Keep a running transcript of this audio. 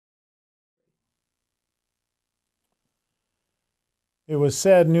It was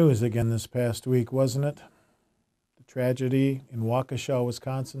sad news again this past week, wasn't it? The tragedy in Waukesha,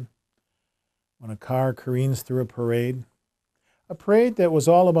 Wisconsin, when a car careens through a parade that was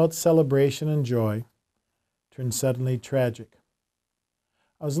all about celebration and joy, turned suddenly tragic.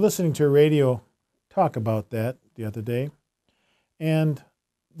 I was listening to a radio talk about that the other day, and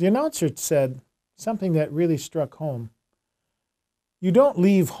the announcer said something that really struck home. You don't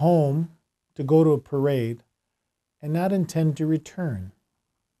leave home to go to a parade and not intend to return.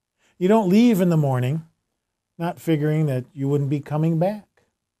 You don't leave in the morning not figuring that you wouldn't be coming back.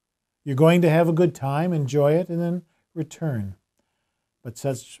 You're going to have a good time, enjoy it, and then return. But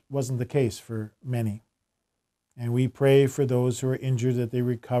such wasn't the case for many. And we pray for those who are injured that they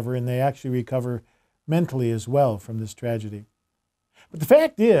recover, and they actually recover mentally as well from this tragedy. But the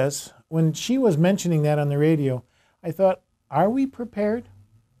fact is, when she was mentioning that on the radio, I thought, are we prepared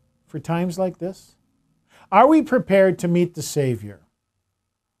for times like this? Are we prepared to meet the Savior?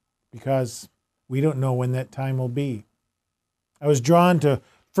 Because we don't know when that time will be. I was drawn to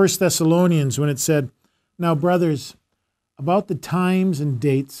 1 Thessalonians when it said, "Now, brothers, about the times and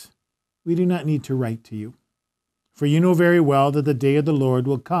dates, we do not need to write to you. For you know very well that the day of the Lord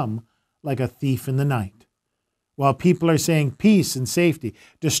will come like a thief in the night. While people are saying peace and safety,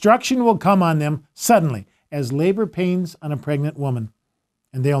 destruction will come on them suddenly, as labor pains on a pregnant woman,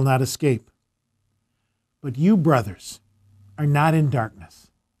 and they'll not escape. But you, brothers, are not in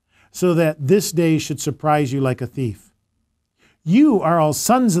darkness, so that this day should surprise you like a thief. You are all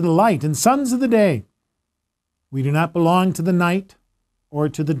sons of the light and sons of the day. We do not belong to the night or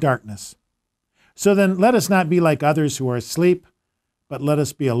to the darkness. So then let us not be like others who are asleep, but let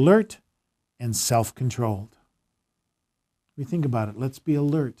us be alert and self-controlled." We think about it. Let's be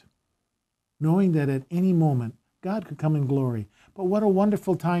alert, knowing that at any moment God could come in glory. But what a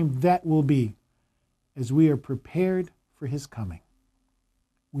wonderful time that will be as we are prepared for his coming.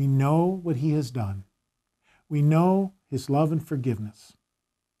 We know what he has done. We know his love and forgiveness.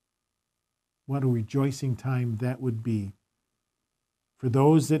 What a rejoicing time that would be. For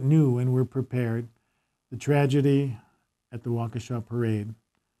those that knew and were prepared, the tragedy at the Waukesha parade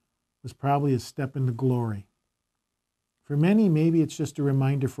was probably a step into glory. For many, maybe it's just a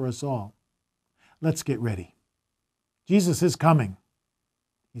reminder for us all. Let's get ready. Jesus is coming.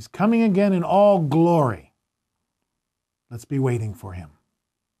 He's coming again in all glory. Let's be waiting for him.